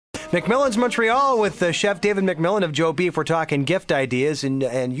McMillan's Montreal with Chef David McMillan of Joe Beef. We're talking gift ideas,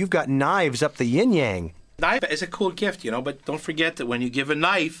 and you've got knives up the yin-yang. Knife is a cool gift, you know, but don't forget that when you give a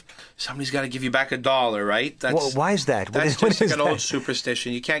knife, somebody's got to give you back $1, right? Well, why is that? That's just like an old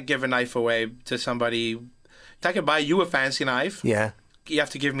superstition. You can't give a knife away to somebody. I could buy you a fancy knife. Yeah. You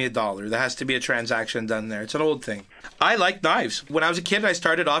have to give me $1. There has to be a transaction done there. It's an old thing. I like knives. When I was a kid, I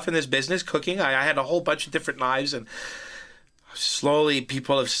started off in this business cooking. I had a whole bunch of different knives, and slowly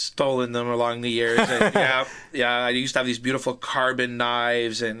people have stolen them along the years. And I used to have these beautiful carbon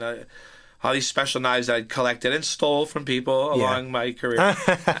knives and all these special knives that I'd collected and stole from people along my career.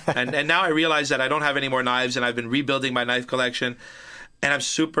 and now I realize that I don't have any more knives, and I've been rebuilding my knife collection. And I'm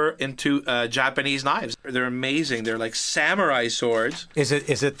super into Japanese knives. They're amazing. They're like samurai swords. Is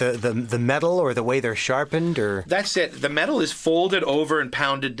it the metal or the way they're sharpened, or? That's it. The metal is folded over and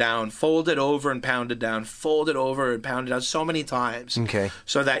pounded down, folded over and pounded down, folded over and pounded down so many times. Okay.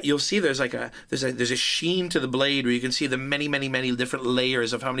 So that you'll see there's a sheen to the blade where you can see the many different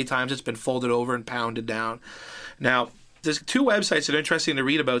layers of how many times it's been folded over and pounded down. Now, there's two websites that are interesting to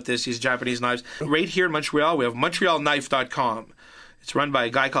read about these Japanese knives. Right here in Montreal, we have MontrealKnife.com. It's run by a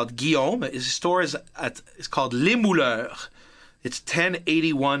guy called Guillaume. His store is called Les Mouleurs. It's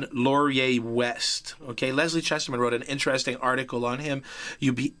 1081 Laurier West. Okay, Leslie Chesterman wrote an interesting article on him.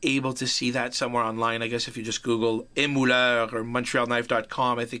 You'll be able to see that somewhere online. I guess if you just Google Les Mouleurs or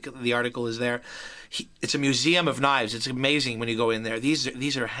MontrealKnife.com, I think the article is there. It's a museum of knives. It's amazing when you go in there.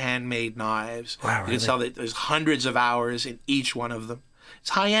 These are handmade knives. Wow, really? You can tell that there's hundreds of hours in each one of them. It's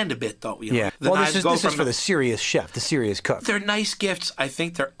high-end a bit, though. You know? Yeah. Well, this is for the serious chef, the serious cook. They're nice gifts. I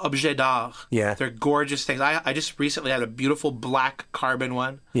think they're objets d'art. Yeah. They're gorgeous things. I just recently had a beautiful black carbon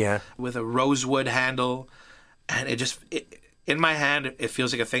one. Yeah. With a rosewood handle. And in my hand, it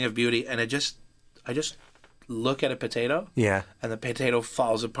feels like a thing of beauty. And I just look at a potato. Yeah. And the potato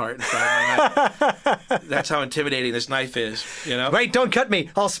falls apart in front of my knife. That's how intimidating this knife is, you know? Wait, don't cut me.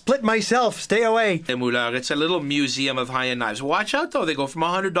 I'll split myself. Stay away. It's a little museum of high-end knives. Watch out, though. They go from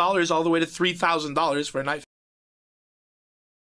 $100 all the way to $3,000 for a knife.